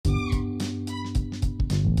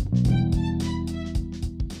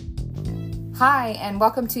Hi, and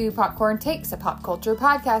welcome to Popcorn Takes, a pop culture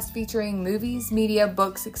podcast featuring movies, media,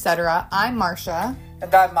 books, etc. I'm Marcia.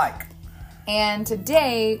 And I'm Mike. And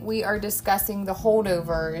today we are discussing The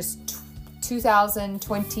Holdovers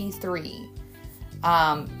 2023.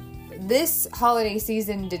 This holiday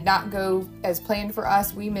season did not go as planned for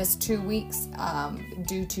us. We missed 2 weeks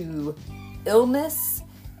due to illness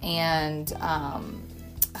and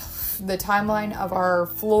the timeline of our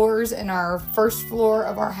floors in our first floor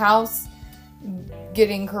of our house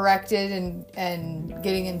getting corrected and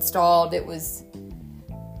getting installed. It was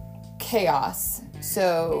chaos.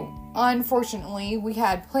 So unfortunately, we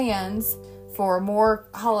had plans for more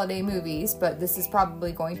holiday movies, but this is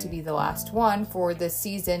probably going to be the last one for this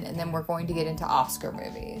season, and then we're going to get into Oscar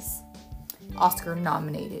movies.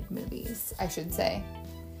 Oscar-nominated movies, I should say.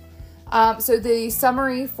 So the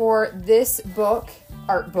summary for this the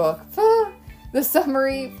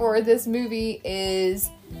summary for this movie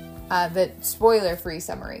is, the spoiler-free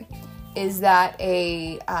summary, is that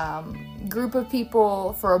a group of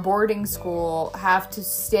people for a boarding school have to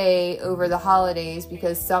stay over the holidays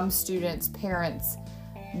because some students' parents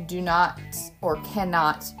do not or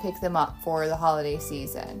cannot pick them up for the holiday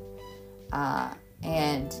season.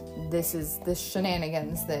 And this is the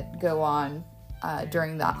shenanigans that go on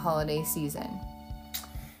during that holiday season.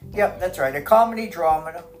 Yep, that's right. A comedy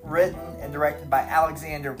drama written and directed by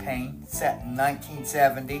Alexander Payne, set in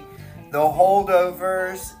 1970. The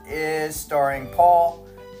Holdovers is starring Paul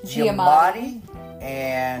Giamatti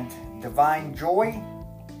and Divine Joy,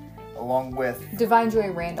 along with Divine Joy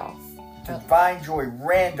Randolph. Divine Joy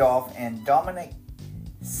Randolph and Dominic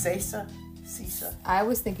Sessa. I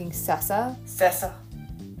was thinking Sessa. Sessa.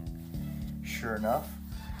 Sure enough.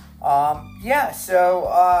 So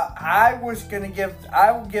I will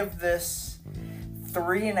give this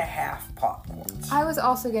 3.5 popcorns. I was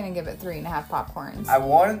also going to give it 3.5 popcorns. I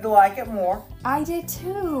wanted to like it more. I did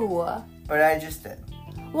too. But I just didn't.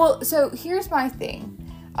 Well, so here's my thing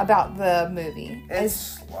about the movie. It's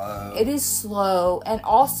slow. It is slow, and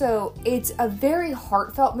also it's a very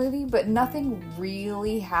heartfelt movie, but nothing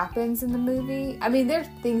really happens in the movie. I mean, there's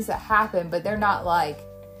things that happen, but they're not like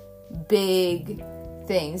big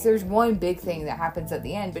things. There's one big thing that happens at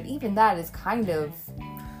the end, but even that is kind of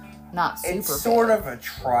not super It's sort of a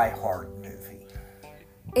try-hard movie.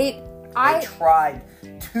 They tried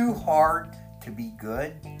too hard to be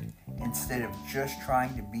good instead of just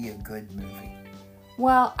trying to be a good movie.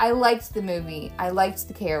 Well, I liked the movie. I liked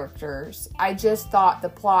the characters. I just thought the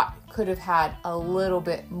plot could have had a little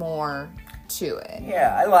bit more to it.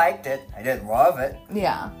 Yeah, I liked it. I didn't love it.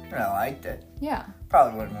 Yeah. But I liked it. Yeah.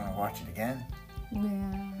 Probably wouldn't want to watch it again.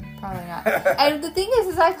 Yeah, probably not. And the thing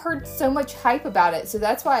is I've heard so much hype about it, so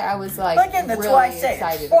that's why I was like, again, that's really why I say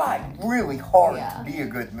excited. it tried really hard Yeah. to be a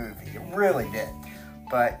good movie. It really did.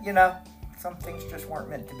 But, some things just weren't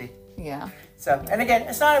meant to be. Yeah. So, and again,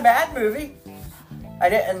 it's not a bad movie. I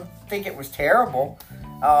didn't think it was terrible.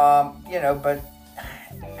 But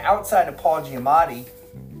outside of Paul Giamatti,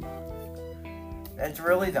 that's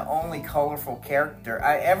really the only colorful character.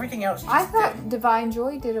 Everything else just I thought didn't. Divine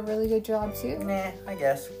Joy did a really good job too. Nah, I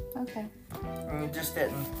guess. Okay. It just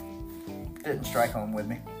didn't strike home with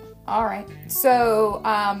me. All right. So,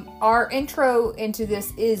 our intro into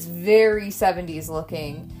this is very 70s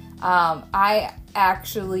looking. I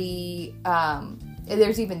actually,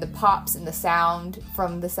 there's even the pops and the sound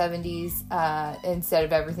from the 70s, instead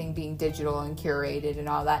of everything being digital and curated and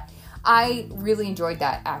all that. I really enjoyed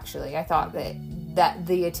that, actually. I thought that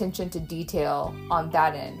the attention to detail on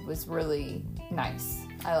that end was really nice.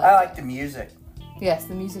 I like the music. Yes,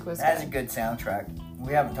 the music was good. It has a good soundtrack.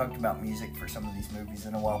 We haven't talked about music for some of these movies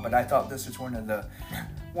in a while, but I thought this was one of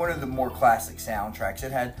the more classic soundtracks.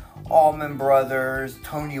 It had Allman Brothers,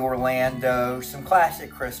 Tony Orlando, some classic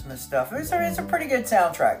Christmas stuff. It's a pretty good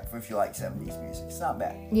soundtrack if you like 70s music. It's not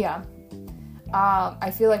bad. Yeah.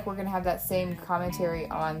 I feel like we're going to have that same commentary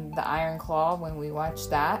on The Iron Claw when we watch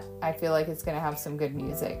that. I feel like it's going to have some good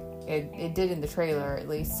music. It did in the trailer, at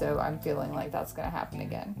least, so I'm feeling like that's going to happen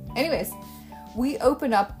again. Anyways, we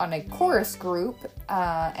open up on a chorus group,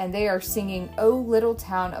 and they are singing "O Little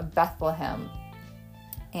Town of Bethlehem."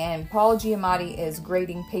 And Paul Giamatti is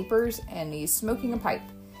grading papers, and he's smoking a pipe,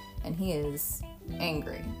 and he is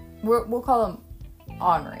angry. We'll call him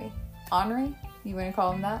Henri. Henri? You want to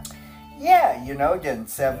call him that? Yeah, again,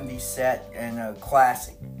 70s set and a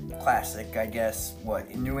classic, I guess,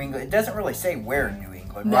 in New England. It doesn't really say where in New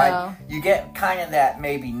England, no. Right? You get kind of that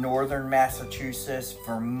maybe northern Massachusetts,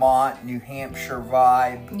 Vermont, New Hampshire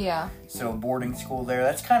vibe. Yeah. So boarding school there.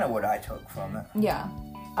 That's kind of what I took from it. Yeah.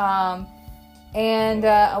 And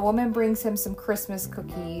a woman brings him some Christmas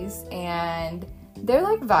cookies, and they're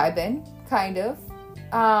like vibing, kind of.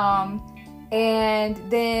 And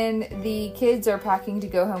then the kids are packing to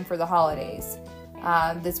go home for the holidays.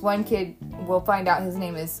 This one kid, we'll find out his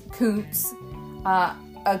name is Koontz,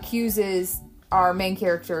 accuses our main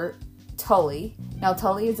character, Tully. Now,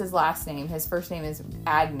 Tully is his last name. His first name is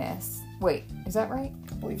Agnes. Wait, is that right?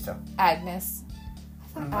 I believe so. Agnes.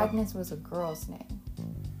 I thought Agnes was a girl's name.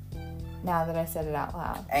 Now that I said it out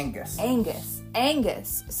loud. Angus.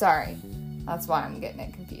 Sorry. That's why I'm getting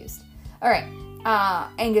it confused. All right.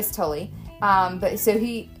 Angus Tully. But so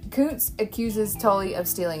Koontz accuses Tully of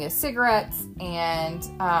stealing his cigarettes, and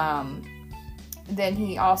then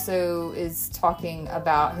he also is talking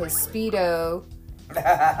about his Speedo.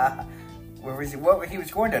 Where was he? He was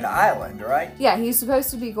going to an island, right? Yeah, he's supposed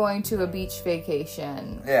to be going to a beach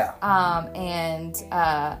vacation. Yeah. And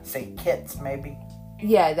St. Kitts, maybe.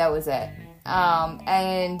 Yeah, that was it.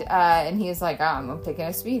 And he was like, I'm picking a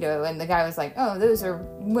Speedo, and the guy was like, oh, those are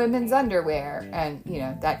women's underwear, and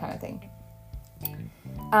that kind of thing.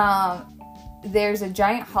 There's a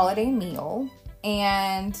giant holiday meal,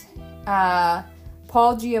 and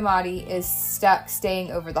Paul Giamatti is stuck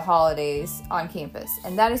staying over the holidays on campus.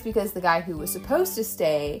 And that is because the guy who was supposed to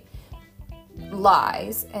stay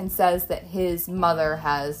lies and says that his mother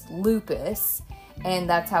has lupus, and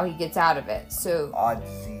that's how he gets out of it. So odd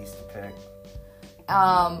disease to pick.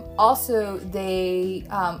 Also,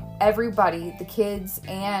 everybody, the kids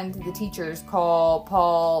and the teachers, call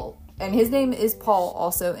Paul, and his name is Paul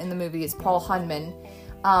also in the movie. It's Paul Hunman.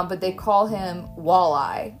 But they call him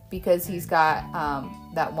Walleye because he's got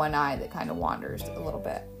that one eye that kind of wanders a little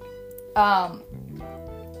bit.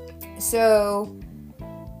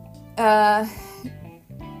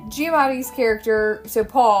 Giamatti's character, so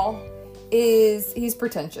Paul, he's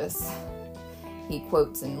pretentious. He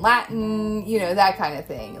quotes in Latin, that kind of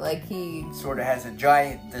thing. Like, he sort of has a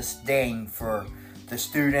giant disdain for the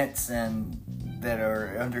students and that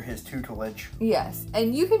are under his tutelage. Yes,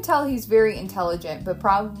 and you can tell he's very intelligent, but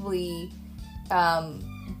probably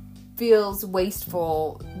feels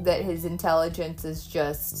wasteful that his intelligence is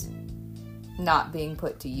just not being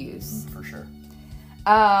put to use. For sure.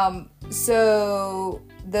 So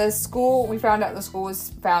the school, we found out the school was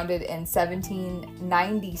founded in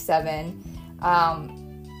 1797.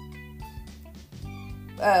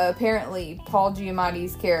 Apparently, Paul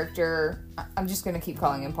Giamatti's character, I'm just going to keep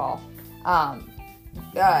calling him Paul,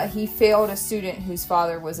 he failed a student whose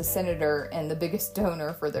father was a senator and the biggest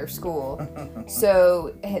donor for their school.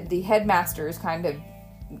 So the headmaster is kind of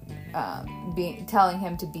telling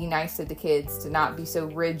him to be nice to the kids, to not be so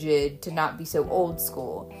rigid, to not be so old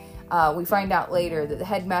school. We find out later that the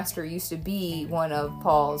headmaster used to be one of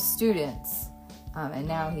Paul's students, and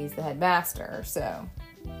now he's the headmaster. So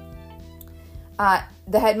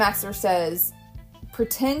the headmaster says,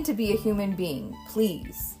 "Pretend to be a human being,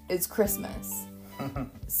 please. It's Christmas."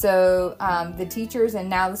 So the teachers and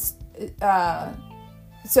now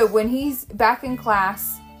so when he's back in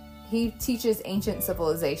class, he teaches ancient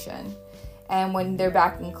civilization, and when they're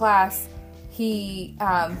back in class, he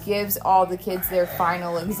gives all the kids their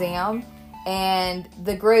final exam, and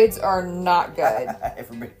the grades are not good.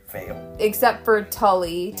 Everybody failed except for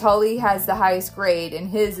Tully. Tully has the highest grade, and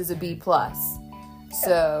his is a B+.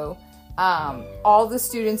 So all the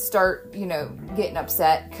students start, getting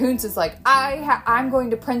upset. Koontz is like, I'm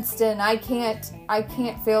going to Princeton. I can't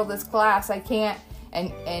fail this class. I can't.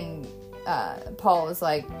 And Paul is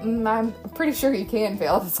like, I'm pretty sure you can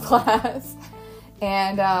fail this class.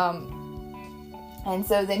 And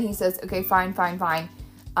so then he says, okay, fine.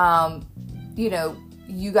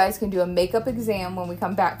 You guys can do a makeup exam when we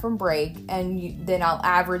come back from break, and then I'll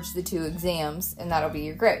average the two exams, and that'll be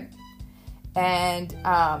your grade. And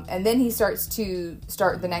then he starts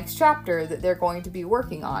the next chapter that they're going to be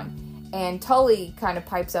working on. And Tully kind of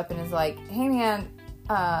pipes up and is like, hey man,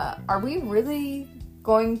 are we really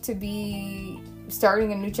going to be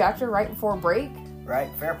starting a new chapter right before break?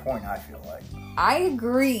 Right, fair point, I feel like. I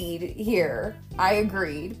agreed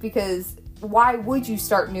because why would you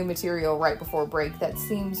start new material right before break? That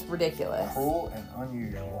seems ridiculous. Cruel and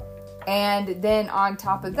unusual. And then on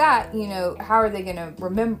top of that, how are they going to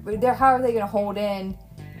remember? How are they going to hold in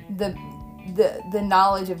the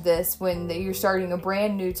knowledge of this when you're starting a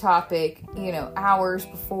brand new topic, hours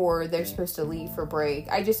before they're supposed to leave for break?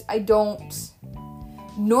 I don't.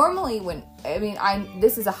 Normally,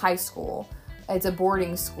 this is a high school. It's a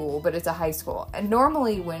boarding school, but it's a high school. And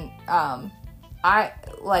normally, when the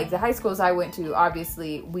high schools I went to,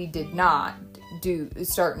 obviously we did not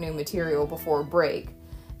start new material before break.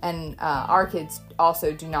 And our kids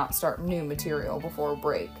also do not start new material before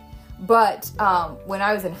break. But when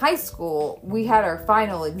I was in high school, we had our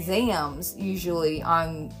final exams usually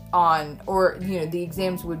or the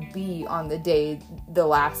exams would be on the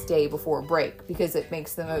last day before break, because it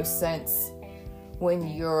makes the most sense when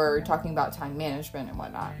you're talking about time management and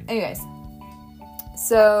whatnot. Anyways,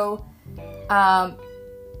 so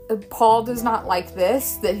Paul does not like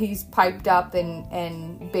this, that he's piped up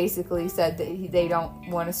and basically said that they don't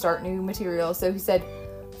want to start new material. So he said,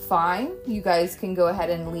 fine, you guys can go ahead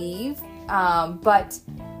and leave, but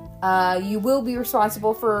you will be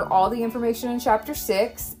responsible for all the information in chapter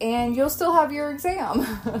 6, and you'll still have your exam,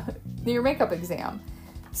 your makeup exam.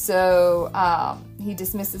 So he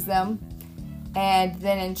dismisses them, and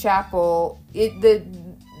then in chapel,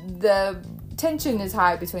 the tension is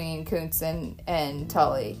high between Kuntz and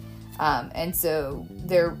Tully, and so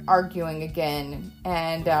they're arguing again,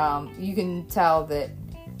 and you can tell that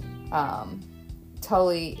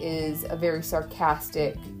Tully is a very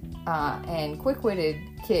sarcastic and quick-witted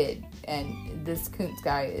kid, and this Kuntz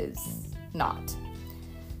guy is not.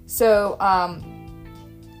 So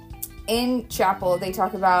in chapel, they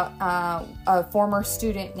talk about a former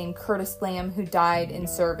student named Curtis Lamb who died in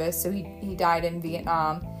service. So he died in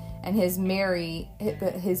Vietnam, and his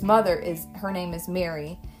mother her name is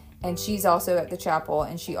Mary, and she's also at the chapel,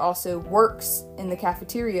 and she also works in the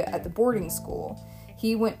cafeteria at the boarding school.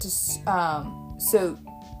 He went to so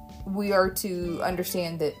we are to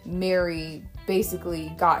understand that Mary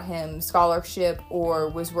basically got him scholarship or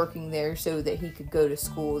was working there so that he could go to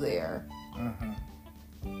school there.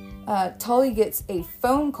 Tully gets a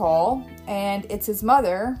phone call, and it's his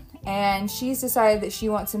mother, and she's decided that she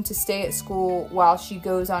wants him to stay at school while she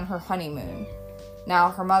goes on her honeymoon. Now,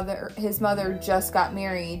 his mother just got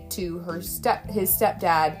married to his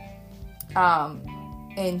stepdad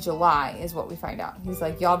in July, is what we find out. He's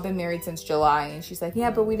like, y'all been married since July, and she's like,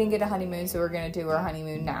 yeah, but we didn't get a honeymoon, so we're going to do our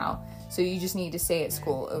honeymoon now. So you just need to stay at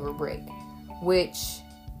school over break, which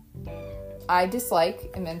I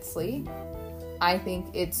dislike immensely. I think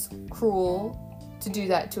it's cruel to do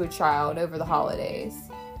that to a child over the holidays.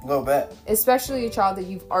 A little bit. Especially a child that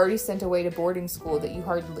you've already sent away to boarding school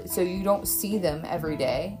so you don't see them every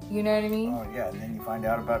day. You know what I mean? Oh, yeah, and then you find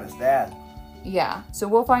out about his dad. Yeah, so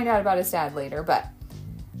we'll find out about his dad later, but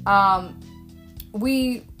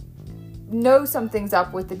we know something's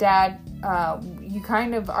up with the dad. You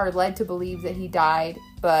kind of are led to believe that he died,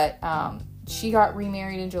 but she got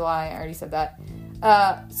remarried in July. I already said that.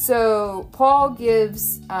 So Paul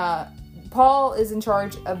is in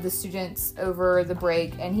charge of the students over the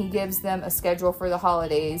break, and he gives them a schedule for the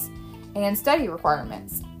holidays and study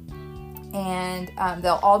requirements. And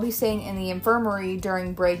they'll all be staying in the infirmary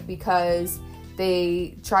during break because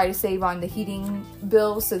they try to save on the heating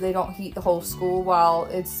bills, so they don't heat the whole school while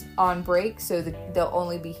it's on break. So they'll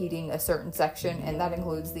only be heating a certain section, and that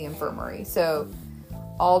includes the infirmary. So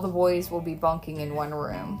all the boys will be bunking in one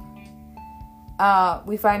room.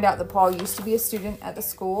 We find out that Paul used to be a student at the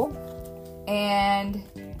school, and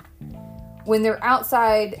when they're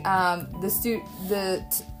outside,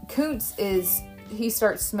 Kuntz he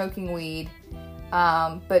starts smoking weed,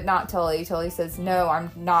 but not Tully. Tully says, no,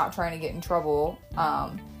 I'm not trying to get in trouble.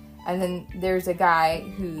 And then there's a guy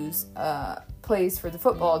who's plays for the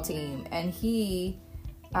football team, and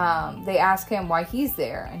they ask him why he's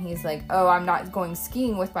there, and he's like, oh, I'm not going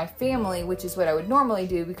skiing with my family, which is what I would normally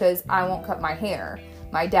do because I won't cut my hair.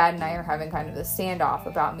 My dad and I are having kind of a standoff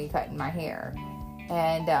about me cutting my hair.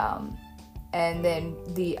 And then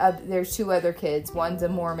there's two other kids. One's a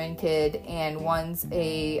Mormon kid, and one's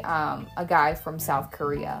a guy from South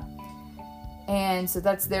Korea. And so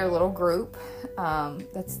that's their little group.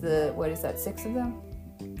 That's 6 of them?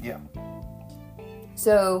 Yeah.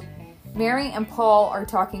 So Mary and Paul are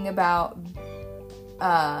talking about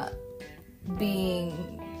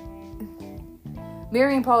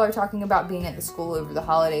Mary and Paul are talking about being at the school over the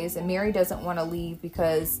holidays, and Mary doesn't want to leave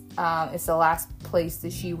because it's the last place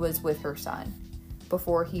that she was with her son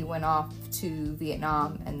before he went off to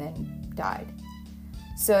Vietnam and then died.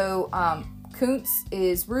 So Kuntz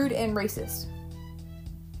is rude and racist.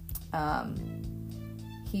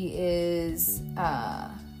 He is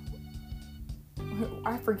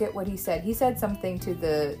I forget what he said. He said something to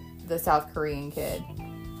the South Korean kid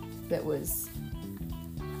that was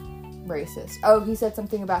racist. Oh, he said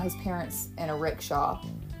something about his parents in a rickshaw.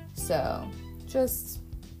 So, just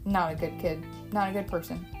not a good kid. Not a good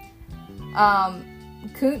person.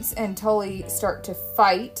 Kuntz and Tully start to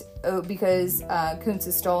fight because Kuntz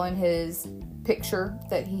has stolen his picture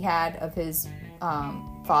that he had of his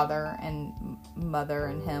father and mother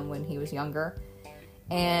and him when he was younger.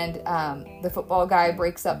 And the football guy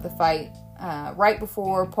breaks up the fight right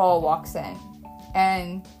before Paul walks in.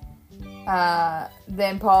 And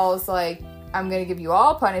then Paul's like, I'm going to give you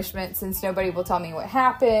all punishment since nobody will tell me what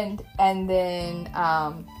happened. And then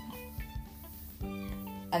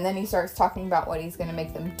he starts talking about what he's going to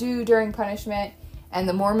make them do during punishment. And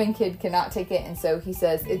the Mormon kid cannot take it. And so he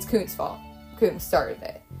says it's Kunt's fault. Kunt started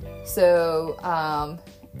it. So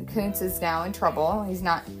Kunt is now in trouble. He's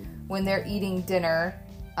not, when they're eating dinner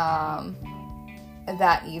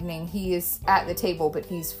that evening, he is at the table, but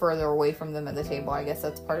he's further away from them at the table. I guess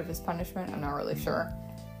that's part of his punishment. I'm not really sure.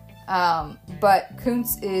 But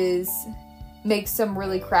Kuntz makes some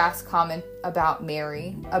really crass comment about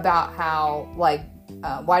Mary, about how, like,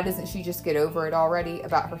 why doesn't she just get over it already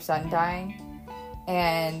about her son dying?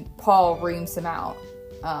 And Paul reams him out.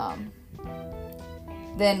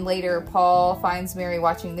 Then later, Paul finds Mary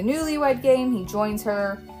watching the Newlywed Game. He joins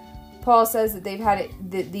her. Paul says that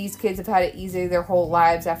that these kids have had it easy their whole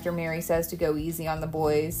lives after Mary says to go easy on the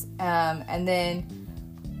boys. And then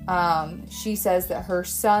she says that her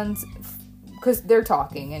son's, because they're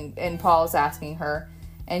talking and Paul's asking her,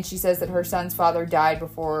 and she says that her son's father died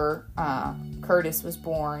before Curtis was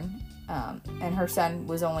born, and her son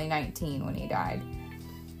was only 19 when he died.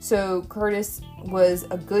 So Curtis was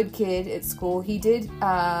a good kid at school. He did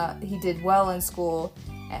well in school,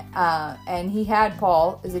 and he had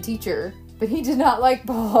Paul as a teacher, but he did not like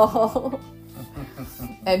Paul.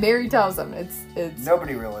 And Mary tells him it's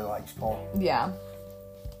nobody really likes Paul. Yeah.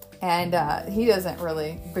 And he doesn't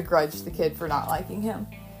really begrudge the kid for not liking him.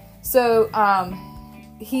 So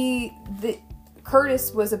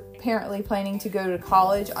Curtis was apparently planning to go to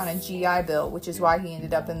college on a GI Bill, which is why he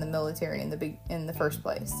ended up in the military in the first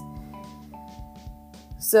place.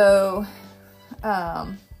 So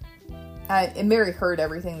and Mary heard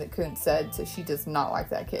everything that Kuntz said, so she does not like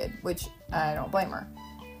that kid, which I don't blame her.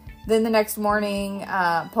 Then the next morning,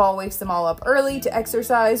 Paul wakes them all up early to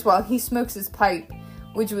exercise while he smokes his pipe,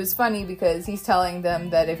 which was funny because he's telling them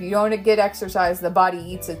that if you don't get exercise, the body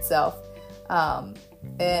eats itself.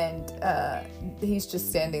 And he's just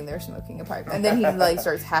standing there smoking a pipe. And then he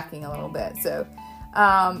starts hacking a little bit. So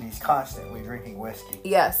he's constantly drinking whiskey.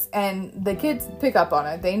 Yes, and the kids pick up on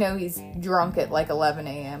it. They know he's drunk at 11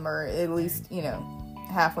 a.m. or at least,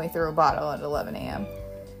 halfway through a bottle at 11 a.m.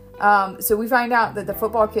 So we find out that the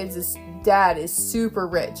football kid's dad is super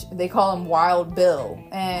rich. They call him Wild Bill.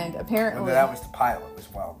 And apparently... Well, that was the pilot, was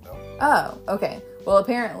Wild Bill. Oh, okay. Well,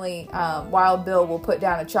 apparently Wild Bill will put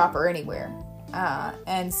down a chopper anywhere.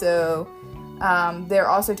 And so they're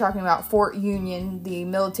also talking about Fort Union, the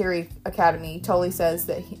military academy. Tully says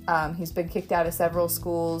that he's been kicked out of several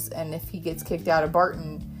schools, and if he gets kicked out of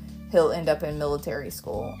Barton, he'll end up in military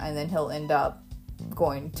school, and then he'll end up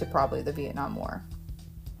going to probably the Vietnam War.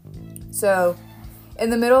 So in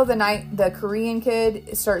the middle of the night, the Korean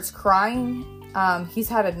kid starts crying. He's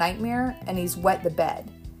had a nightmare, and he's wet the bed.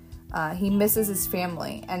 He misses his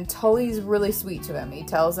family, and Tully's really sweet to him. He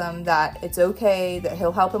tells him that it's okay, that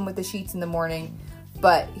he'll help him with the sheets in the morning,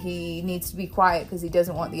 but he needs to be quiet because he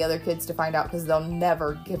doesn't want the other kids to find out because they'll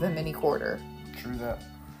never give him any quarter. True that.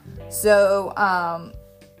 So,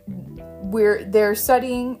 they're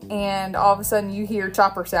studying, and all of a sudden you hear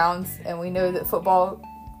chopper sounds, and we know that football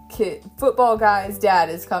guy's dad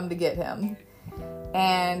has come to get him.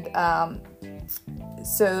 And,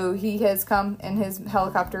 so he has come in his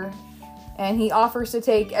helicopter, and he offers to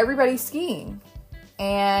take everybody skiing,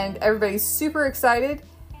 and everybody's super excited.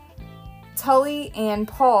 Tully and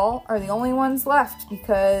Paul are the only ones left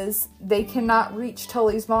because they cannot reach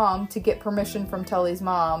Tully's mom to get permission from Tully's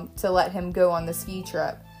mom to let him go on the ski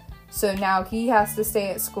trip. So now he has to stay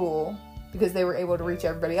at school because they were able to reach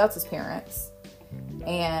everybody else's parents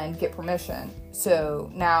and get permission. So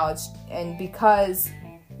now because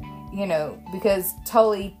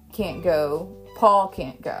Tully can't go, Paul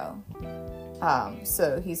can't go.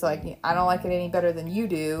 So he's like, I don't like it any better than you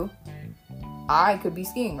do. I could be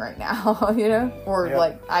skiing right now, or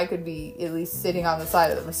yep. I could be at least sitting on the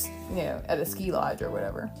side of at a ski lodge or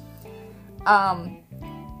whatever.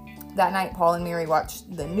 That night, Paul and Mary watch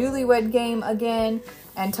the Newlywed Game again,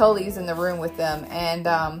 and Tully's in the room with them. And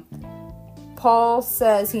Paul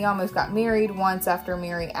says he almost got married once after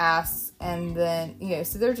Mary asks, and then,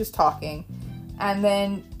 so they're just talking. And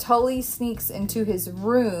then Tully sneaks into his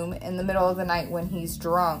room in the middle of the night when he's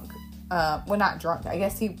drunk. Well, not drunk. I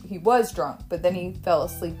guess he was drunk, but then he fell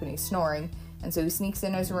asleep and he's snoring. And so he sneaks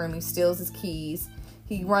in his room, he steals his keys,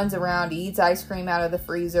 he runs around, he eats ice cream out of the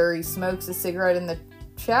freezer, he smokes a cigarette in the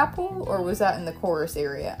chapel, or was that in the chorus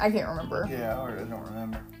area? I can't remember. Yeah, I don't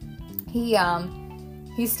remember.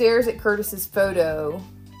 He stares at Curtis's photo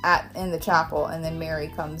in the chapel, and then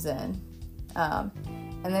Mary comes in.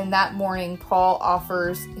 And then that morning, Paul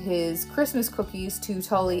offers his Christmas cookies to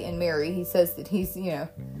Tully and Mary. He says that he's,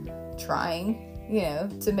 trying,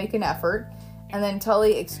 to make an effort. And then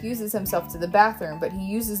Tully excuses himself to the bathroom, but he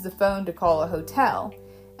uses the phone to call a hotel.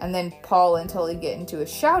 And then Paul and Tully get into a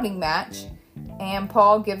shouting match, and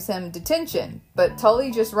Paul gives him detention. But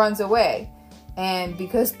Tully just runs away. And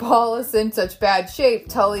because Paul is in such bad shape,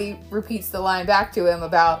 Tully repeats the line back to him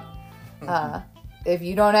about, if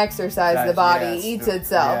you don't exercise, the body eats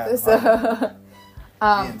itself. Yeah,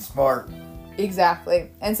 being smart.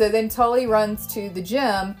 Exactly. And so then Tully runs to the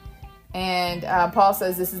gym, and Paul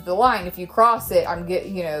says, "This is the line. If you cross it,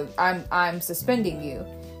 I'm suspending you."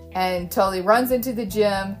 And Tully runs into the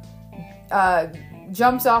gym,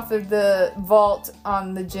 jumps off of the vault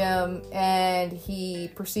on the gym, and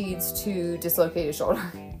he proceeds to dislocate his shoulder.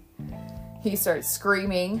 He starts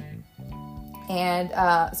screaming. And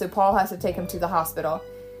so Paul has to take him to the hospital.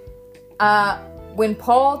 When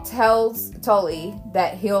Paul tells Tully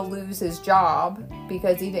that he'll lose his job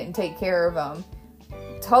because he didn't take care of him,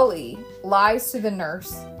 Tully lies to the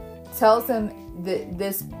nurse, tells him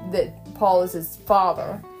that Paul is his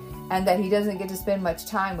father, and that he doesn't get to spend much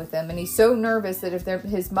time with him. And he's so nervous that if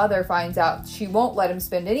his mother finds out, she won't let him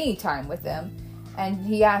spend any time with him. And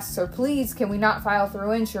he asks her, "Please, can we not file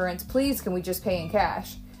through insurance? Please, can we just pay in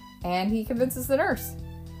cash?" And he convinces the nurse.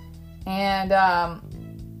 And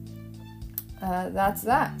that's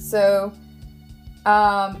that. So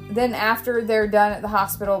then after they're done at the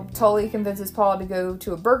hospital, Tully convinces Paul to go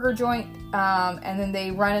to a burger joint. And then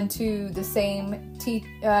they run into the same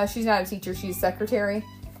she's not a teacher, she's a secretary,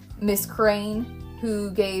 Miss Crane,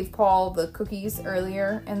 who gave Paul the cookies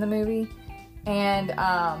earlier in the movie. And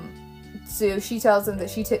so she tells him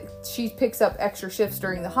that she picks up extra shifts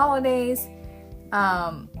during the holidays.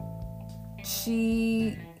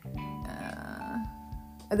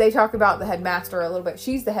 They talk about the headmaster a little bit.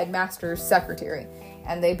 She's the headmaster's secretary,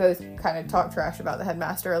 and they both kind of talk trash about the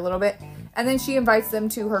headmaster a little bit. And then she invites them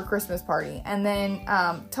to her Christmas party. And then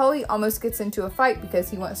Tully almost gets into a fight because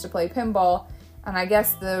he wants to play pinball. And I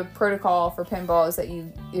guess the protocol for pinball is that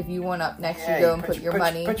if you won up next, you go and put your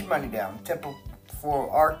money. Put your money down. Typical for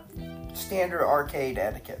our standard arcade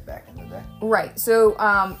etiquette back in the day. Right. So,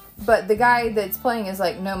 but the guy that's playing is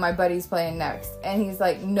like, "No, my buddy's playing next." And he's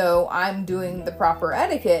like, "No, I'm doing the proper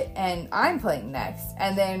etiquette and I'm playing next."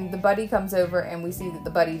 And then the buddy comes over and we see that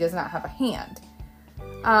the buddy does not have a hand.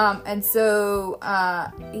 And so,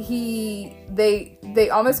 they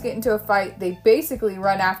almost get into a fight. They basically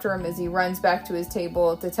run after him as he runs back to his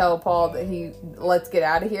table to tell Paul that let's get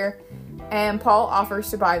out of here. And Paul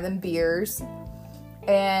offers to buy them beers.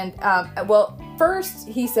 And, first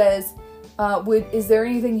he says, is there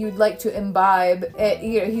anything you'd like to imbibe?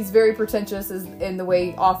 He's very pretentious in the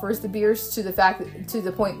way he offers the beers to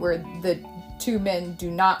the point where the two men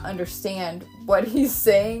do not understand what he's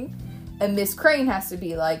saying. And Miss Crane has to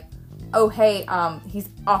be like, "Oh, hey, he's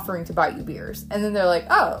offering to buy you beers." And then they're like,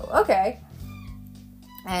 "Oh, okay."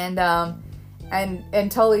 And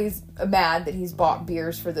Tully's mad that he's bought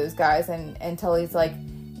beers for those guys. And Tully's like,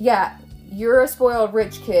 "Yeah, you're a spoiled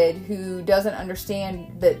rich kid who doesn't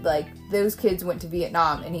understand that, like, those kids went to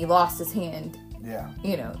Vietnam and he lost his hand,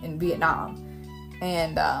 in Vietnam."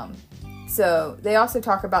 And so they also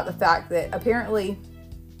talk about the fact that apparently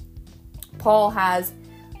Paul has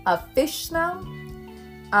a fish smell.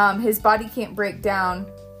 His body can't break down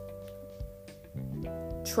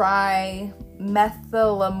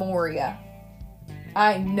trimethylamoria.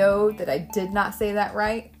 I know that I did not say that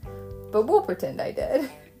right, but we'll pretend I did.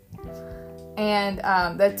 And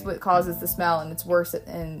that's what causes the smell, and it's worse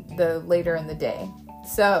later in the day.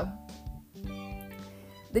 So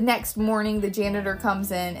the next morning, the janitor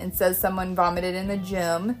comes in and says someone vomited in the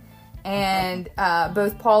gym, and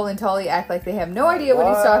both Paul and Tully act like they have no idea what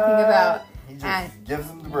he's talking about. He just gives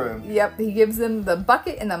them the broom. Yep, he gives them the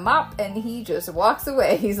bucket and the mop, and he just walks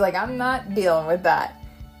away. He's like, "I'm not dealing with that."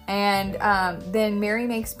 And then Mary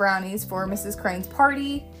makes brownies for Mrs. Crane's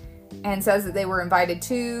party and says that they were invited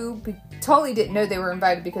too. Tully didn't know they were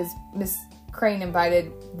invited because Miss Crane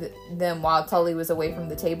invited them while Tully was away from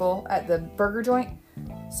the table at the burger joint.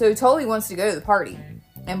 So Tully wants to go to the party,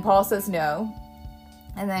 and Paul says no.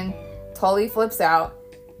 And then Tully flips out,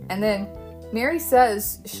 and then Mary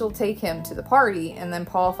says she'll take him to the party, and then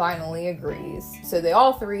Paul finally agrees. So they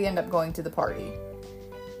all three end up going to the party.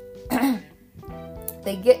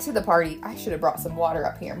 They get to the party. I should have brought some water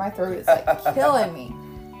up here. My throat is like killing me.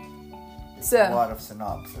 It's a lot of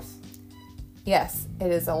synopsis. Yes,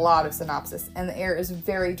 it is a lot of synopsis, and the air is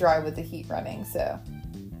very dry with the heat running. So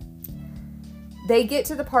they get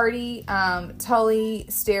to the party. Tully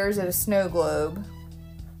stares at a snow globe,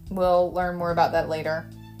 We'll learn more about that later.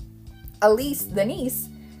 Elise, the niece,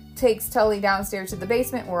 takes Tully downstairs to the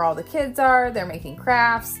basement where all the kids are. They're making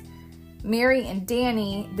crafts. Mary and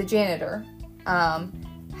Danny, the janitor,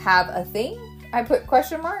 have a thing. I put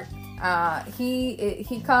question mark.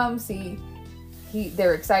 He comes.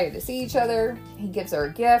 They're excited to see each other. He gives her a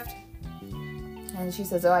gift. And she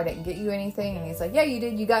says, "Oh, I didn't get you anything." And he's like, "Yeah, you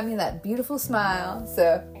did. You got me that beautiful smile."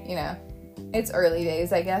 So, it's early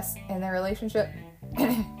days, I guess, in their relationship.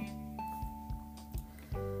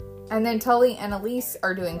 And then Tully and Elise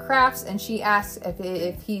are doing crafts, and she asks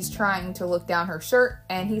if he's trying to look down her shirt,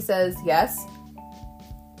 and he says yes.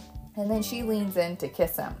 And then she leans in to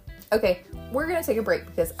kiss him. Okay, we're going to take a break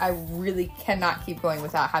because I really cannot keep going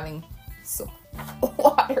without having some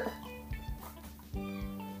water.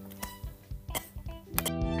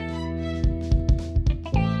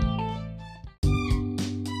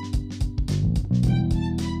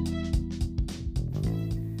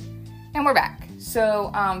 And we're back.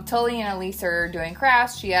 So, Tully and Elise are doing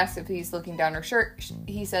crafts. She asks if he's looking down her shirt.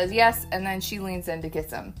 He says yes, and then she leans in to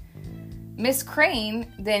kiss him. Miss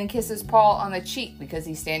Crane then kisses Paul on the cheek because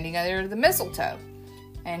he's standing under the mistletoe.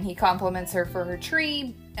 And he compliments her for her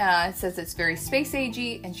tree, says it's very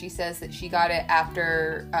space-agey, and she says that she got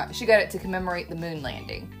it to commemorate the moon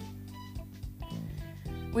landing.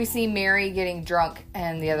 We see Mary getting drunk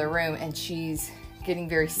in the other room, and she's getting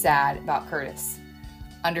very sad about Curtis.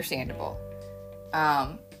 Understandable.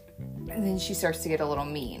 And then she starts to get a little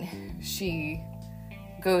mean. She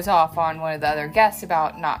goes off on one of the other guests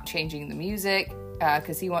about not changing the music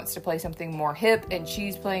because he wants to play something more hip, and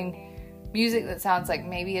she's playing music that sounds like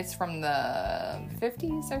maybe it's from the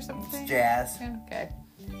 50s or something. It's jazz. Okay.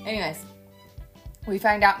 Anyways, we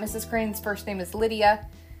find out Mrs. Crane's first name is Lydia,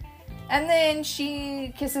 and then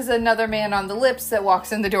she kisses another man on the lips that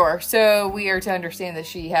walks in the door. So we are to understand that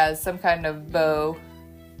she has some kind of beau,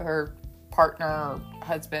 her partner or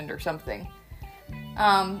husband or something.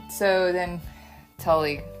 So then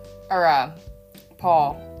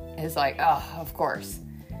Paul is like, "Oh, of course."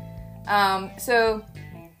 So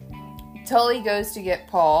Tully goes to get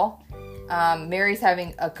Paul. Mary's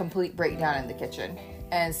having a complete breakdown in the kitchen,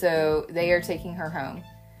 and so they are taking her home.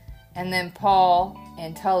 And then Paul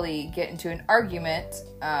and Tully get into an argument.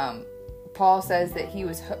 Paul says that he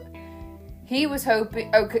was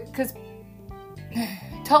hoping, because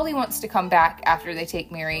Tully wants to come back after they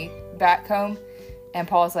take Mary back home, and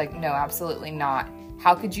Paul's like, "No, absolutely not.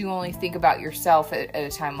 How could you only think about yourself at a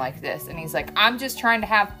time like this?" And he's like, "I'm just trying to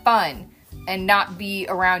have fun and not be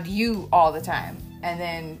around you all the time." And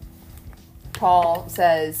then Paul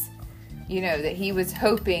says, that he was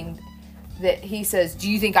hoping that, he says, "Do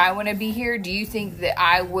you think I want to be here? Do you think that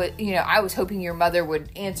I would, I was hoping your mother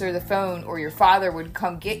would answer the phone or your father would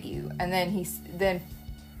come get you." And then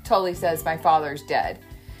Tully says, "My father's dead."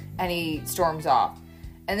 And he storms off.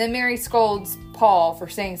 And then Mary scolds Paul for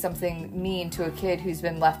saying something mean to a kid who's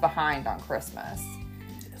been left behind on Christmas.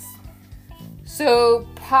 Yes. So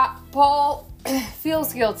Paul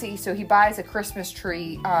feels guilty, so he buys a Christmas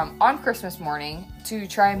tree on Christmas morning to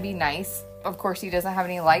try and be nice. Of course, he doesn't have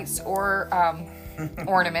any lights or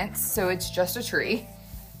ornaments, so it's just a tree.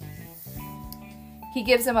 He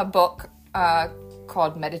gives him a book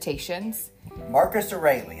called Meditations. Marcus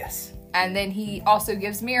Aurelius. And then he also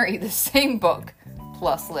gives Mary the same book,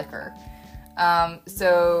 plus liquor.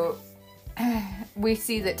 So we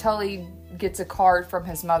see that Tully gets a card from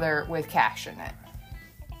his mother with cash in it.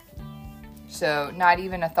 So not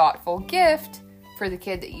even a thoughtful gift for the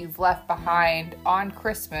kid that you've left behind on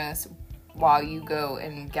Christmas while you go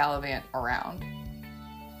and gallivant around.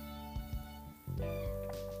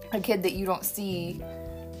 A kid that you don't see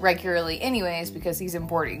regularly anyways because he's in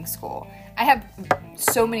boarding school. I have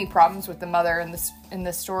so many problems with the mother in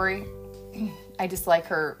this story. I dislike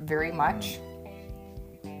her very much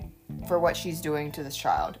for what she's doing to this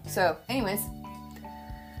child. So, anyways,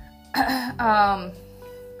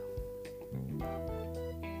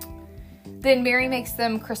 then Mary makes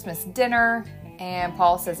them Christmas dinner, and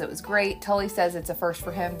Paul says it was great. Tully says it's a first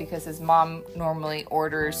for him because his mom normally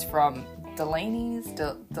orders from Delaney's,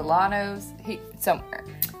 Delano's, somewhere.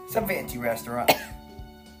 Some fancy restaurant.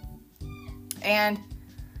 And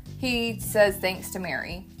he says thanks to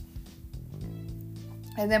Mary.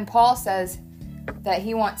 And then Paul says that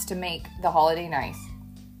he wants to make the holiday nice.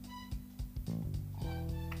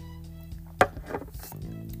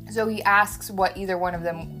 So he asks what either one of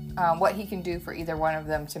them, what he can do for either one of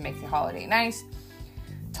them to make the holiday nice.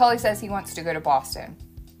 Tully says he wants to go to Boston.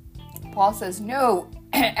 Paul says no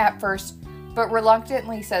at first, but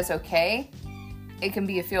reluctantly says okay. It can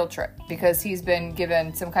be a field trip because he's been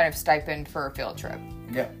given some kind of stipend for a field trip.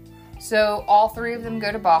 Yep. So all three of them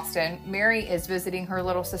go to Boston. Mary is visiting her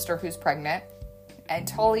little sister who's pregnant, and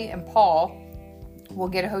Tully and Paul will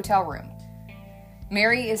get a hotel room.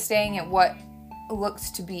 Mary is staying at what looks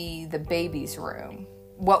to be the baby's room,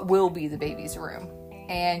 what will be the baby's room,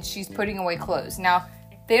 and she's putting away clothes. Now,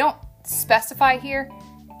 they don't specify here.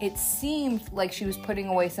 It seemed like she was putting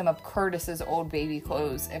away some of Curtis's old baby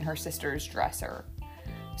clothes in her sister's dresser.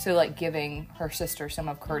 So, like, giving her sister some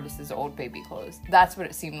of Curtis's old baby clothes. That's what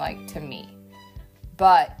it seemed like to me.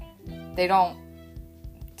 But they don't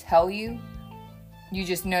tell you. You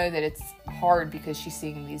just know that it's hard because she's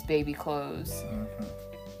seeing these baby clothes,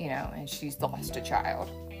 you know, and she's lost a child.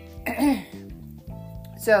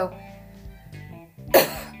 So,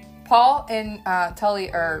 Paul and Tully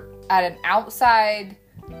are at an outside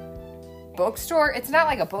bookstore. It's not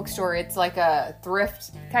like a bookstore, it's like a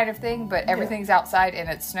thrift kind of thing, but everything's outside and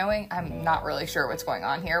it's snowing. I'm not really sure what's going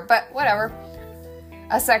on here, but whatever.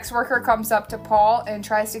 A sex worker comes up to Paul and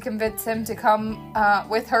tries to convince him to come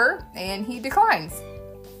with her, and he declines.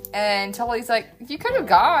 And Tully's like, you could have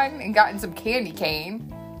gone and gotten some candy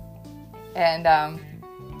cane.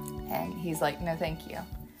 And he's like, no thank you.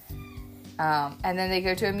 And then they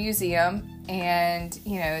go to a museum, and,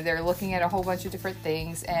 you know, they're looking at a whole bunch of different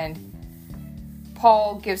things, and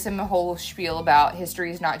Paul gives him a whole spiel about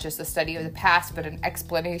history is not just a study of the past, but an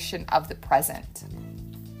explanation of the present.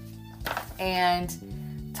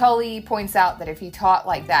 And Tully points out that if he taught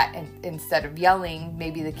like that and instead of yelling,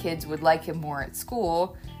 maybe the kids would like him more at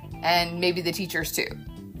school, and maybe the teachers too,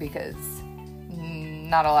 because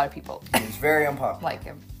not a lot of people He's very unpopular. like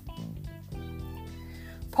him.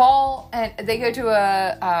 Paul and they go to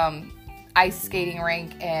a ice skating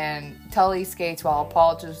rink, and Tully skates while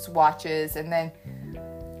Paul just watches, and then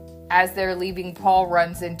as they're leaving, Paul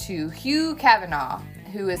runs into Hugh Kavanaugh,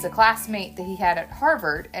 who is a classmate that he had at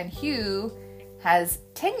Harvard, and Hugh has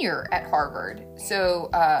tenure at Harvard. So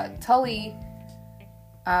Tully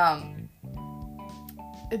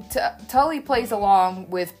plays along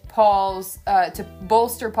with Paul's to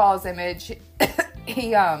bolster Paul's image.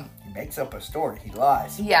 He makes up a story. He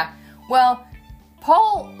lies. Yeah. Well,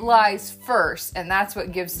 Paul lies first, and that's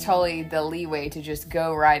what gives Tully the leeway to just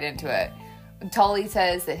go right into it. Tully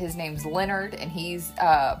says that his name's Leonard, and he's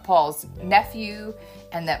Paul's nephew,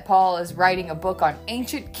 and that Paul is writing a book on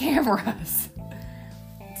ancient cameras.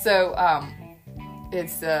 So,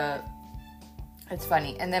 it's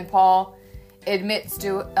funny. And then Paul admits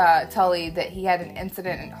to Tully that he had an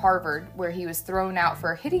incident at Harvard where he was thrown out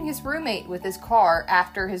for hitting his roommate with his car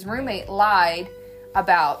after his roommate lied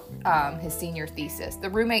about his senior thesis. The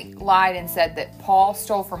roommate lied and said that Paul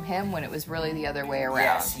stole from him when it was really the other way around.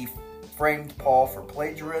 Yes, he framed Paul for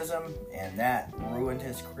plagiarism, and that ruined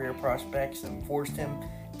his career prospects and forced him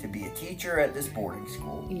to be a teacher at this boarding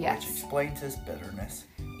school, yes. which explains his bitterness.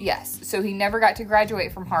 Yes, so he never got to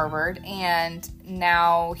graduate from Harvard, and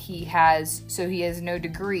now he has no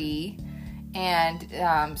degree, and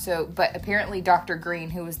but apparently Dr. Green,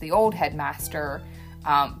 who was the old headmaster,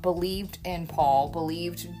 believed in Paul,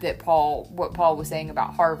 believed that what Paul was saying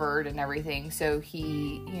about Harvard and everything, so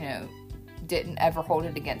he, didn't ever hold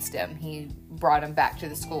it against him. He brought him back to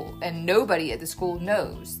the school, and nobody at the school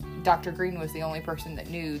knows. Dr. Green was the only person that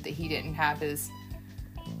knew that he didn't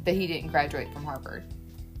graduate from Harvard.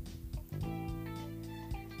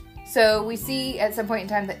 So we see at some point in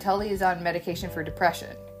time that Tully is on medication for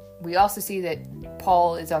depression. We also see that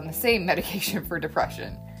Paul is on the same medication for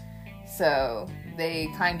depression. So they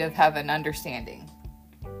kind of have an understanding.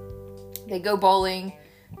 They go bowling.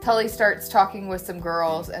 Tully starts talking with some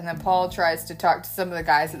girls, and then Paul tries to talk to some of the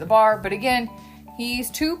guys at the bar. But again, he's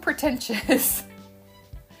too pretentious.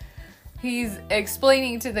 He's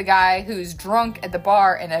explaining to the guy who's drunk at the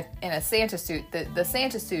bar in a Santa suit that the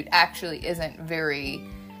Santa suit actually isn't very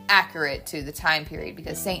accurate to the time period,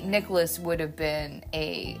 because Saint Nicholas would have been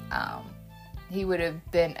a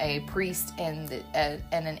priest in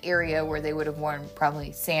an area where they would have worn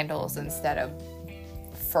probably sandals instead of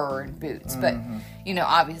fur and boots. But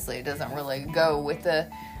obviously it doesn't really go with the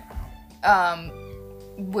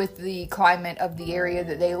climate of the area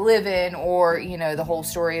that they live in, or the whole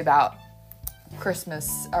story about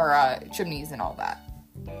Christmas or chimneys and all that.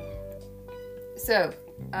 So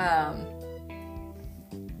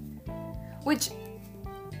which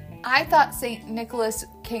I thought St. Nicholas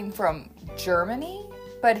came from Germany,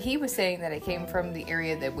 but he was saying that it came from the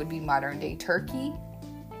area that would be modern day Turkey.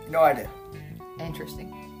 No idea.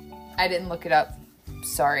 Interesting. I didn't look it up.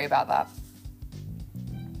 Sorry about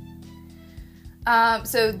that.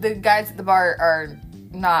 So the guys at the bar are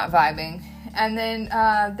not vibing, and then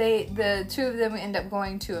the two of them end up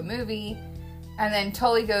going to a movie, and then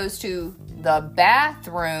Tully goes to the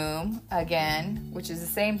bathroom again, which is the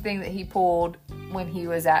same thing that he pulled when he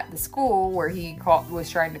was at the school where he was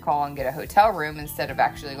trying to call and get a hotel room instead of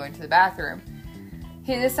actually going to the bathroom.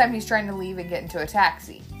 This time he's trying to leave and get into a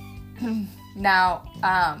taxi. Now,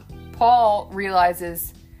 Paul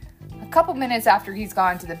realizes a couple minutes after he's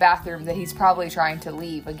gone to the bathroom that he's probably trying to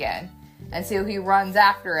leave again. And so he runs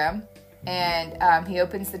after him, and he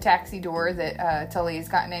opens the taxi door that Tully has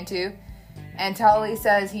gotten into. And Tully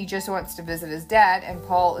says he just wants to visit his dad, and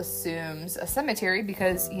Paul assumes a cemetery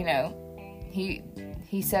because, he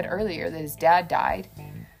said earlier that his dad died,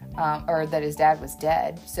 or that his dad was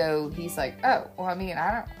dead. So he's like, oh, well,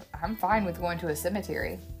 I'm fine with going to a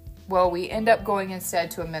cemetery. Well, we end up going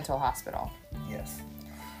instead to a mental hospital. Yes.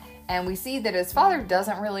 And we see that his father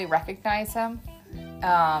doesn't really recognize him.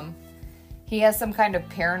 He has some kind of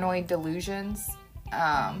paranoid delusions.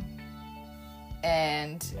 And...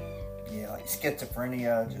 yeah, like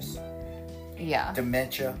schizophrenia, just... yeah.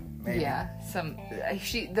 Dementia, maybe. Yeah,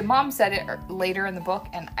 the mom said it later in the book,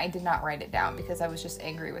 and I did not write it down because I was just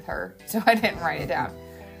angry with her, so I didn't write it down.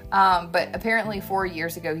 But apparently 4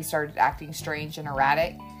 years ago, he started acting strange and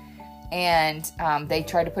erratic. And they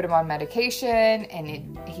tried to put him on medication,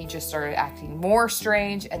 and he just started acting more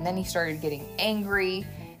strange, and then he started getting angry,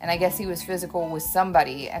 and I guess he was physical with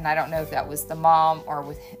somebody, and I don't know if that was the mom or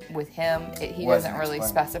with him. He doesn't really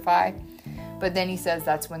specify. But then he says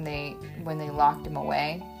that's when they locked him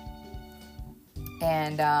away.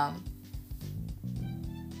 And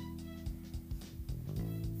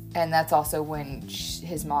that's also when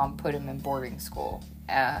his mom put him in boarding school,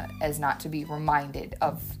 as not to be reminded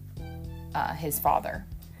of his father.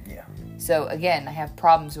 Yeah. So again, I have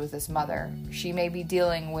problems with this mother. She may be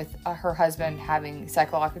dealing with her husband having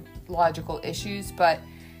psychological issues, but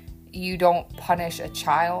you don't punish a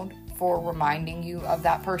child for reminding you of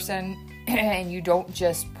that person, and you don't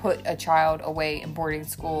just put a child away in boarding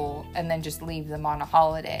school and then just leave them on a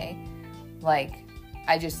holiday.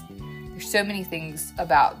 There's so many things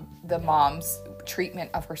about the mom's treatment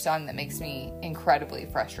of her son that makes me incredibly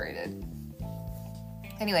frustrated.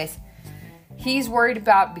 Anyways, he's worried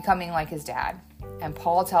about becoming like his dad, and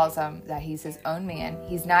Paul tells him that he's his own man.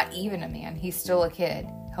 He's not even a man. He's still a kid.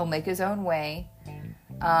 He'll make his own way.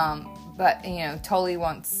 But Tully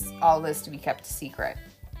wants all this to be kept a secret.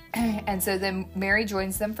 And so then Mary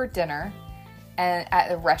joins them for dinner and at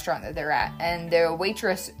the restaurant that they're at. And the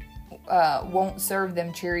waitress won't serve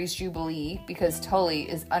them Cherry's Jubilee because Tully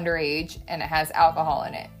is underage and it has alcohol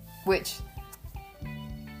in it, which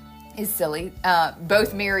is silly.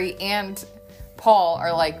 Both Mary and Paul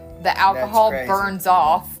are like, the alcohol burns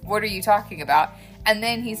off. What are you talking about? And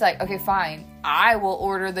then he's like, okay, fine. I will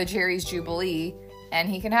order the Cherry's Jubilee and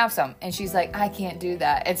he can have some. And she's like, I can't do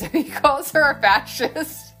that. And so he calls her a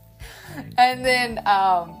fascist. And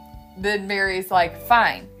then Mary's like,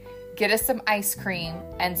 fine, get us some ice cream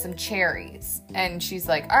and some cherries. And she's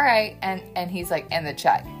like, all right. And he's like, and the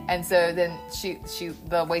check. And so then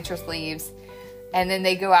the waitress leaves, and then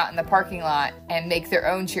they go out in the parking lot and make their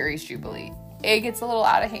own Cherry's Jubilee. It gets a little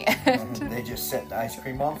out of hand. They just set the ice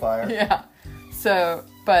cream on fire. Yeah. So,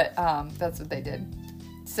 but that's what they did.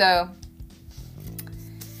 So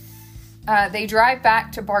they drive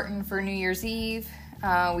back to Barton for New Year's Eve.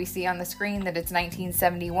 We see on the screen that it's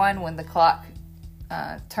 1971 when the clock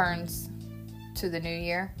turns to the new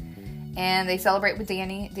year. And they celebrate with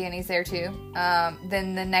Danny. Danny's there too.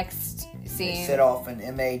 Then the next scene... They set off an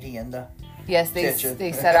MAD in the kitchen.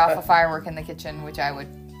 They set off a firework in the kitchen, which I would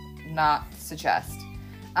not suggest.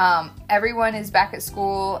 Everyone is back at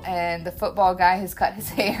school, and the football guy has cut his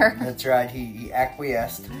hair. That's right. He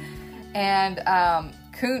acquiesced. And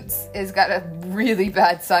Kuntz has got a really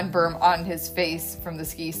bad sunburn on his face from the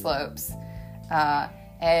ski slopes.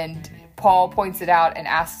 And Paul points it out and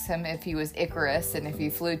asks him if he was Icarus and if he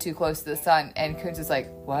flew too close to the sun. And Kuntz is like,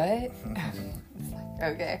 what? It's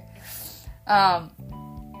like, okay.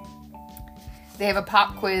 They have a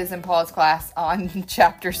pop quiz in Paul's class on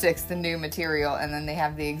Chapter 6, the new material, and then they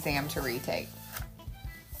have the exam to retake.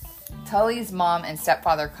 Tully's mom and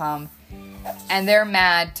stepfather come, and they're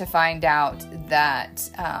mad to find out that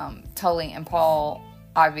Tully and Paul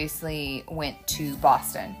obviously went to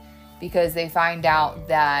Boston, because they find out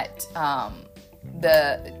that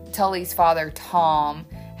Tully's father, Tom,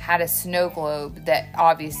 had a snow globe that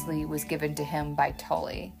obviously was given to him by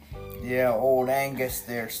Tully. Yeah, old Angus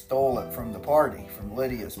there stole it from the party, from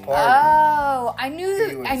Lydia's party. Oh, I knew that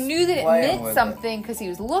it meant something because he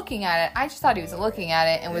was looking at it. I just thought he was looking at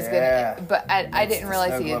it and was gonna, but I didn't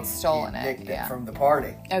realize he had stolen it. He nicked it from the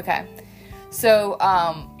party. Okay, so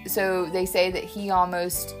they say that he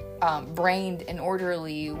almost brained an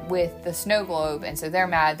orderly with the snow globe, and so they're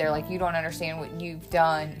mad. They're like, you don't understand what you've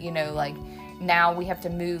done. Like, now we have to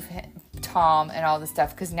move Tom and all this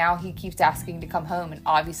stuff because now he keeps asking to come home, and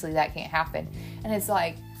obviously that can't happen. And it's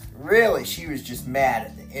like, really, she was just mad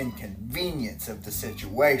at the inconvenience of the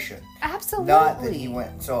situation. Absolutely. Not that he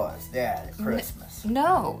went and saw his dad at Christmas.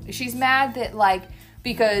 No, she's mad that, like,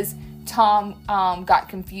 because Tom got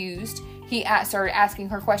confused, he started asking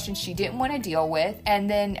her questions she didn't want to deal with, and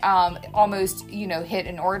then almost, hit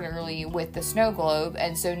an orderly with the snow globe,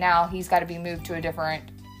 and so now he's got to be moved to a different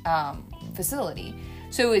facility.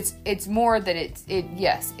 So it's more that it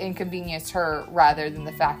inconvenienced her rather than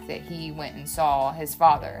the fact that he went and saw his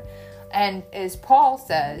father. And as Paul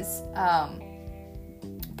says,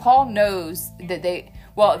 Paul knows that they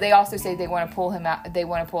also say they want to pull him out. They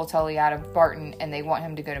want to pull Tully out of Barton, and they want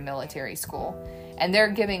him to go to military school. And they're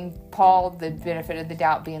giving Paul the benefit of the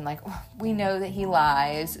doubt, being like, oh, we know that he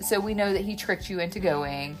lies, so we know that he tricked you into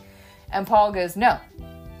going. And Paul goes, no,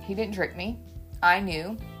 he didn't trick me. I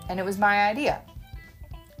knew, and it was my idea.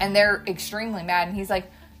 And they're extremely mad. And he's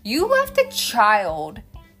like, you left a child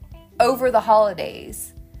over the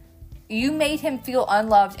holidays. You made him feel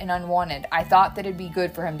unloved and unwanted. I thought that it'd be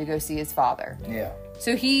good for him to go see his father. Yeah.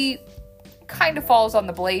 So he kind of falls on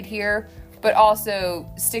the blade here, but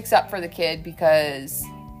also sticks up for the kid because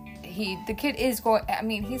the kid is going,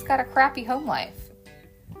 he's got a crappy home life.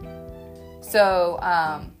 So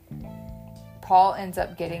Paul ends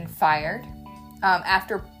up getting fired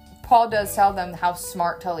after Paul does tell them how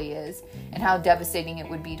smart Tully is and how devastating it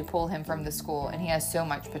would be to pull him from the school, and he has so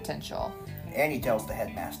much potential. And he tells the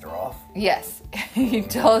headmaster off. Yes. He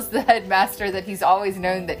tells the headmaster that he's always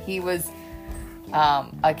known that he was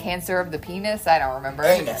a cancer of the penis. I don't remember.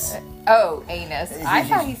 Anus. Oh, anus. I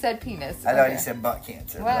thought he said penis. I thought he said butt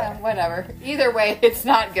cancer. Well, whatever. Either way, it's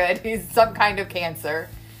not good. He's some kind of cancer.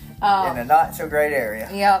 In a not so great area.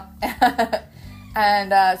 Yep.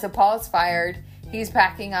 And so Paul's fired. He's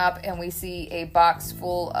packing up, and we see a box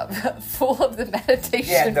full of the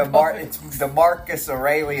meditation. Yeah, it's the Marcus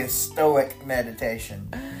Aurelius Stoic meditation.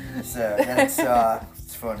 So that's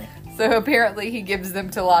it's funny. So apparently he gives them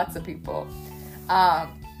to lots of people.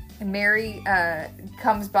 Mary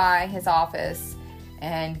comes by his office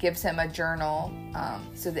and gives him a journal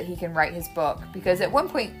so that he can write his book. Because at one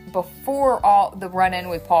point, before all the run-in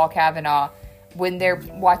with Paul Kavanaugh, when they're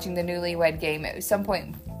watching the Newlywed Game, at some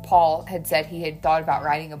point Paul had said he had thought about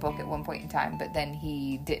writing a book at one point in time, but then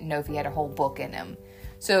he didn't know if he had a whole book in him.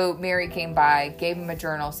 So Mary came by, gave him a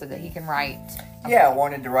journal so that he can write. Yeah,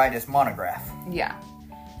 wanted to write his monograph. Yeah.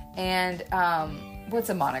 And what's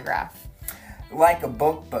a monograph? Like a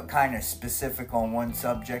book, but kind of specific on one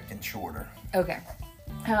subject and shorter. Okay.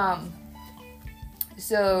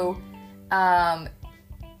 So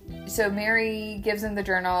Mary gives him the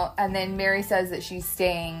journal, and then Mary says that she's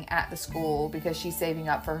staying at the school because she's saving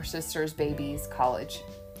up for her sister's baby's college.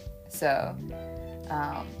 So,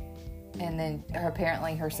 and then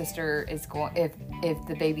apparently her sister is going, if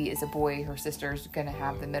the baby is a boy, her sister's going to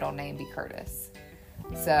have the middle name be Curtis.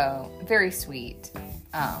 So, very sweet.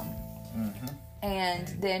 And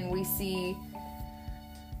then we see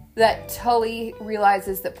that Tully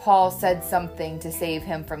realizes that Paul said something to save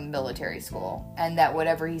him from military school, and that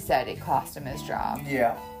whatever he said, it cost him his job.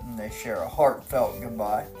 Yeah, and they share a heartfelt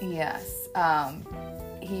goodbye. Yes.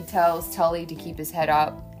 He tells Tully to keep his head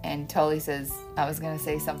up, and Tully says, I was going to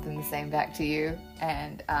say something the same back to you.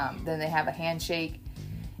 And then they have a handshake,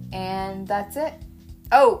 and that's it.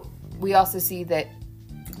 Oh, we also see that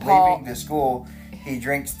Paul... Leaving the school, he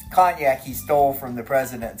drinks cognac he stole from the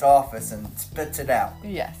president's office and spits it out.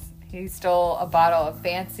 Yes. He stole a bottle of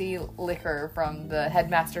fancy liquor from the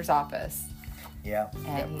headmaster's office. Yeah.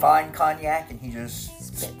 Fine cognac, and he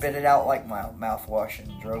just spit it out like mouthwash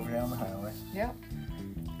and drove down the highway. Yep.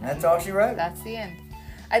 And that's all she wrote. That's the end.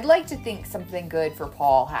 I'd like to think something good for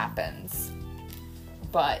Paul happens,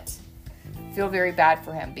 but I feel very bad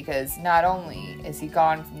for him because not only is he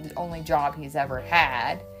gone from the only job he's ever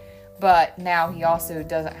had, but now he also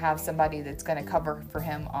doesn't have somebody that's going to cover for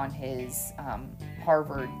him on his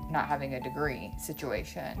Harvard not having a degree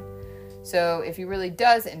situation. So if he really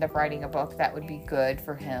does end up writing a book, that would be good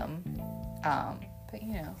for him. But,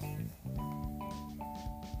 you know.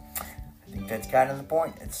 I think that's kind of the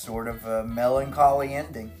point. It's sort of a melancholy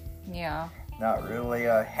ending. Yeah. Not really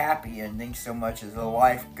a happy ending so much as a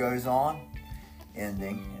life goes on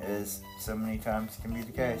ending, as so many times can be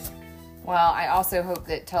the case. Well, I also hope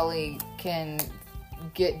that Tully can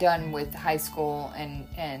get done with high school and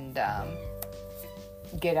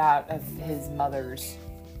get out of his mother's,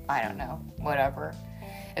 I don't know, whatever.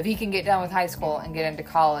 if he can get done with high school and get into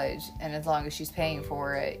college, and as long as she's paying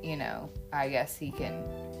for it, you know, I guess he can,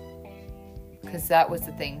 because that was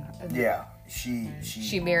the thing. Yeah,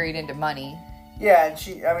 she married into money. Yeah, and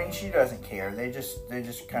she doesn't care. They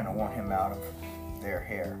just kind of want him out of their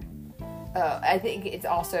hair. I think it's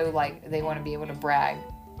also like they want to be able to brag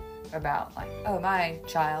about, like, oh, my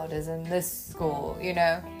child is in this school, you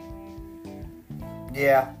know?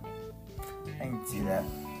 Yeah, I can see that.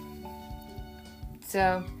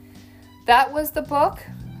 So, that was the book.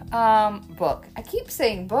 Book. I keep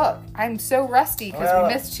saying book. I'm so rusty because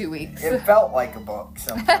we missed 2 weeks. It felt like a book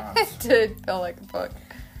sometimes. It did feel like a book.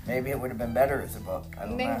 Maybe it would have been better as a book. I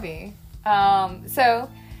don't know. Maybe. So,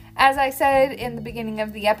 as I said in the beginning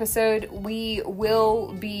of the episode, we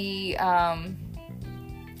will be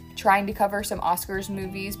trying to cover some Oscars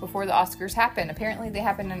movies before the Oscars happen. Apparently they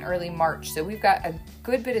happen in early March, so we've got a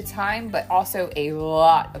good bit of time, but also a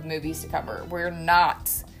lot of movies to cover. We're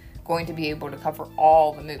not going to be able to cover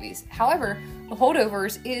all the movies. However, The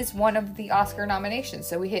Holdovers is one of the Oscar nominations,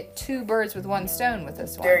 so we hit 2 birds with 1 stone with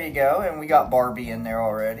this one. There you go, and we got Barbie in there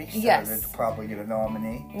already, so yes. that's probably get a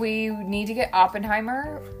nominee. We need to get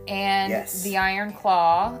Oppenheimer and yes. The Iron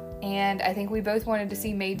Claw, and I think we both wanted to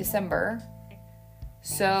see May December.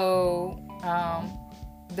 So,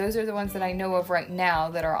 those are the ones that I know of right now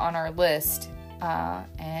that are on our list,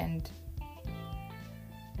 and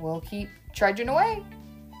we'll keep trudging away.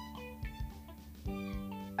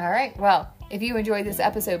 All right, well, if you enjoyed this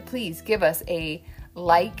episode, please give us a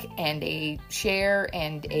like and a share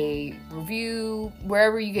and a review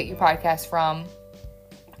wherever you get your podcast from.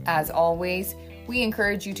 As always, we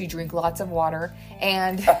encourage you to drink lots of water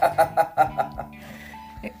and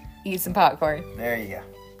eat some popcorn. There you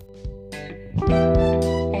go.